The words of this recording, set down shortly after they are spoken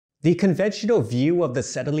The conventional view of the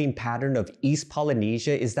settling pattern of East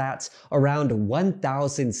Polynesia is that around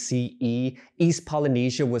 1000 CE, East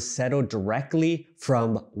Polynesia was settled directly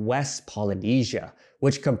from West Polynesia,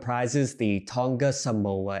 which comprises the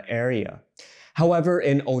Tonga-Samoa area. However,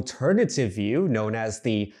 an alternative view, known as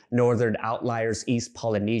the Northern Outliers-East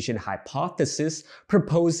Polynesian hypothesis,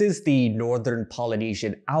 proposes the Northern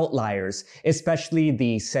Polynesian outliers, especially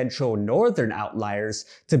the Central Northern Outliers,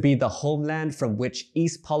 to be the homeland from which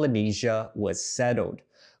East Polynesia was settled.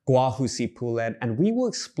 Pulan, and we will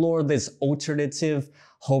explore this alternative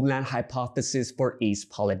homeland hypothesis for East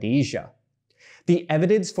Polynesia. The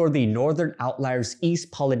evidence for the Northern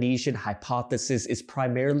Outliers-East Polynesian hypothesis is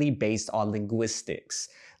primarily based on linguistics.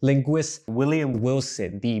 Linguist William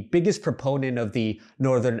Wilson, the biggest proponent of the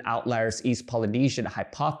Northern Outliers-East Polynesian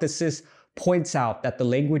hypothesis, points out that the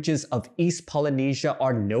languages of East Polynesia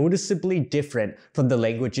are noticeably different from the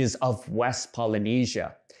languages of West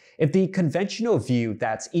Polynesia. If the conventional view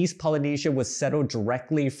that East Polynesia was settled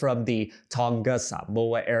directly from the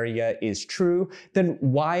Tonga-Samoa area is true, then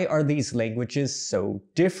why are these languages so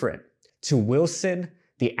different? To Wilson,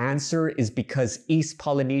 the answer is because East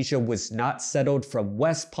Polynesia was not settled from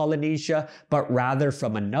West Polynesia, but rather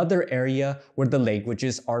from another area where the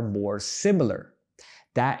languages are more similar.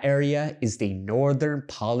 That area is the Northern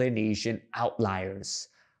Polynesian Outliers.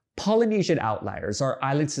 Polynesian outliers are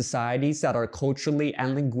island societies that are culturally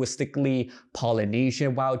and linguistically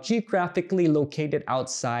Polynesian while geographically located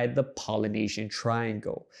outside the Polynesian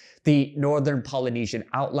Triangle. The Northern Polynesian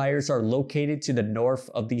outliers are located to the north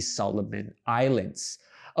of the Solomon Islands.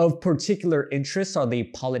 Of particular interest are the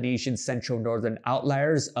Polynesian Central Northern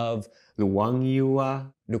Outliers of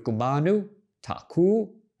Luangiua, Nukumanu, Taku,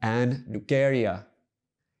 and Nukeria.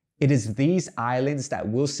 It is these islands that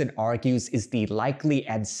Wilson argues is the likely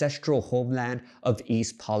ancestral homeland of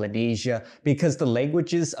East Polynesia because the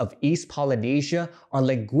languages of East Polynesia are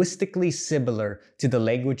linguistically similar to the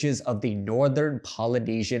languages of the Northern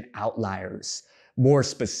Polynesian outliers. More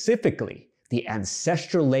specifically, the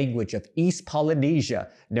ancestral language of East Polynesia,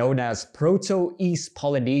 known as Proto East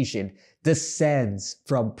Polynesian, descends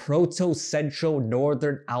from Proto-Central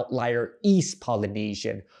Northern Outlier East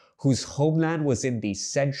Polynesian, whose homeland was in the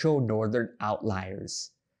Central Northern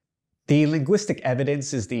Outliers. The linguistic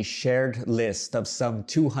evidence is the shared list of some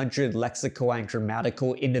 200 lexical and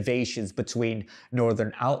grammatical innovations between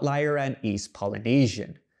Northern Outlier and East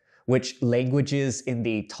Polynesian, which languages in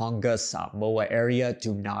the Tonga-Samoa area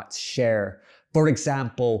do not share. For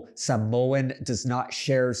example, Samoan does not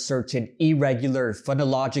share certain irregular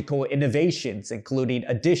phonological innovations, including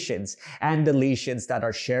additions and deletions that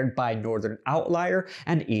are shared by Northern Outlier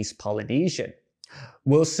and East Polynesian.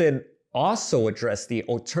 Wilson also addressed the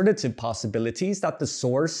alternative possibilities that the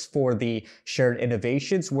source for the shared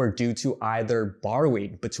innovations were due to either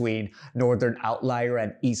borrowing between Northern Outlier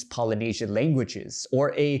and East Polynesian languages,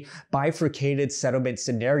 or a bifurcated settlement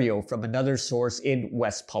scenario from another source in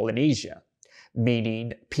West Polynesia,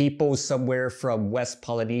 meaning people somewhere from West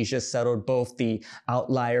Polynesia settled both the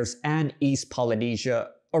Outliers and East Polynesia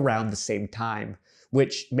around the same time,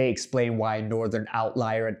 which may explain why Northern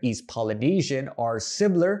Outlier and East Polynesian are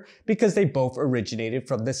similar because they both originated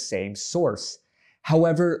from the same source.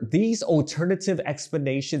 However, these alternative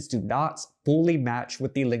explanations do not fully match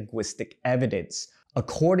with the linguistic evidence.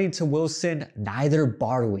 According to Wilson, neither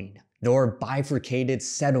borrowing nor bifurcated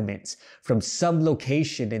settlements from some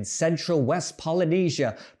location in central West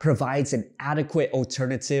Polynesia provides an adequate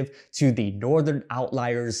alternative to the Northern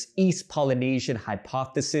Outliers East Polynesian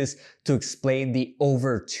hypothesis to explain the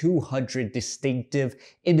over 200 distinctive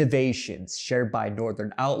innovations shared by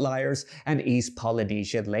Northern Outliers and East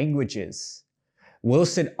Polynesian languages.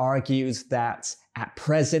 Wilson argues that at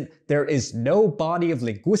present, there is no body of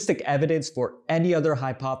linguistic evidence for any other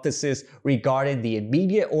hypothesis regarding the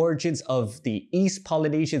immediate origins of the East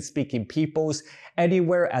Polynesian-speaking peoples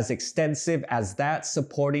anywhere as extensive as that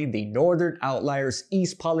supporting the Northern Outliers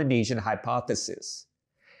East Polynesian hypothesis.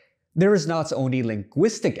 There is not only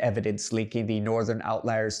linguistic evidence linking the Northern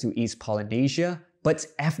Outliers to East Polynesia, but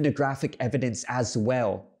ethnographic evidence as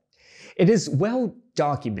well. It is well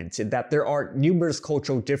documented that there are numerous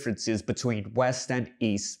cultural differences between West and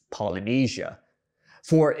East Polynesia.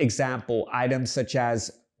 For example, items such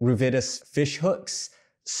as Ruvidus fishhooks,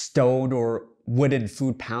 stone or wooden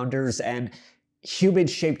food pounders, and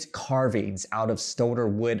human-shaped carvings out of stone or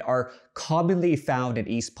wood are commonly found in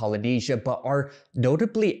East Polynesia but are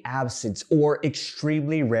notably absent or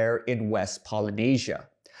extremely rare in West Polynesia.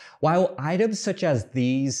 While items such as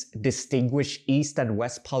these distinguish East and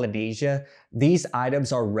West Polynesia, these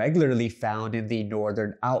items are regularly found in the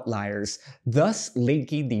Northern Outliers, thus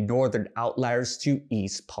linking the Northern Outliers to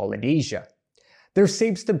East Polynesia. There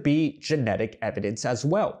seems to be genetic evidence as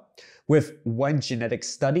well, with one genetic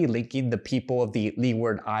study linking the people of the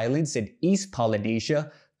Leeward Islands in East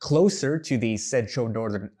Polynesia closer to the Central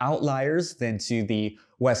Northern Outliers than to the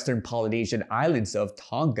Western Polynesian islands of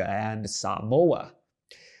Tonga and Samoa.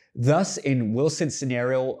 Thus, in Wilson's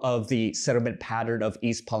scenario of the settlement pattern of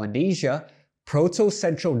East Polynesia,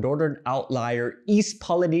 Proto-Central Northern Outlier East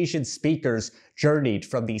Polynesian speakers journeyed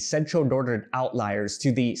from the Central Northern Outliers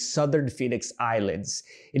to the Southern Phoenix Islands.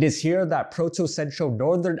 It is here that Proto-Central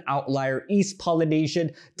Northern Outlier East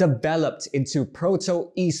Polynesian developed into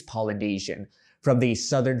Proto-East Polynesian. From the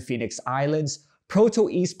Southern Phoenix Islands,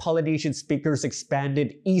 Proto-East Polynesian speakers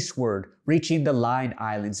expanded eastward, reaching the Line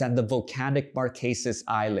Islands and the volcanic Marquesas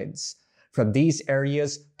Islands. From these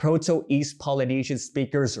areas, Proto-East Polynesian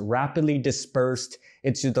speakers rapidly dispersed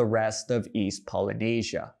into the rest of East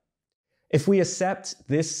Polynesia. If we accept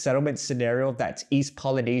this settlement scenario that East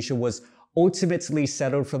Polynesia was ultimately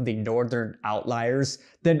settled from the Northern Outliers,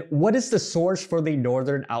 then what is the source for the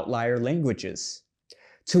Northern Outlier languages?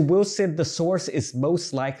 To Wilson, the source is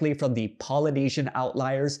most likely from the Polynesian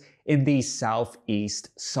outliers in the Southeast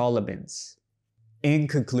Solomons. In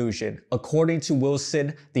conclusion, according to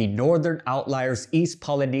Wilson, the Northern Outliers East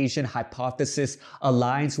Polynesian hypothesis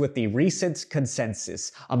aligns with the recent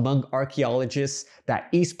consensus among archaeologists that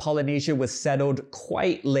East Polynesia was settled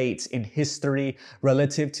quite late in history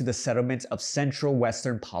relative to the settlement of Central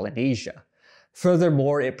Western Polynesia.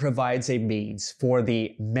 Furthermore, it provides a means for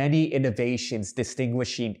the many innovations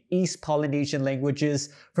distinguishing East Polynesian languages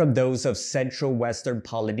from those of Central Western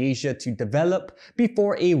Polynesia to develop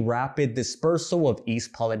before a rapid dispersal of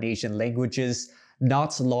East Polynesian languages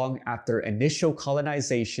not long after initial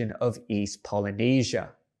colonization of East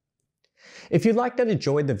Polynesia. If you liked and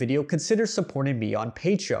enjoyed the video, consider supporting me on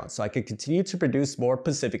Patreon so I can continue to produce more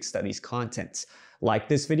Pacific Studies content. Like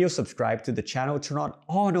this video, subscribe to the channel, turn on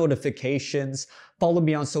all notifications, follow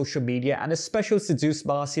me on social media, and a special Seduce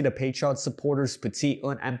Masi to Patreon supporters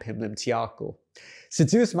Puti'on and Pim Limtiaco.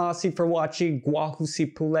 Seduce Masi for watching,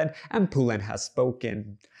 Guahusi Pulan, and Pulan has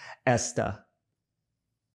spoken. Esta.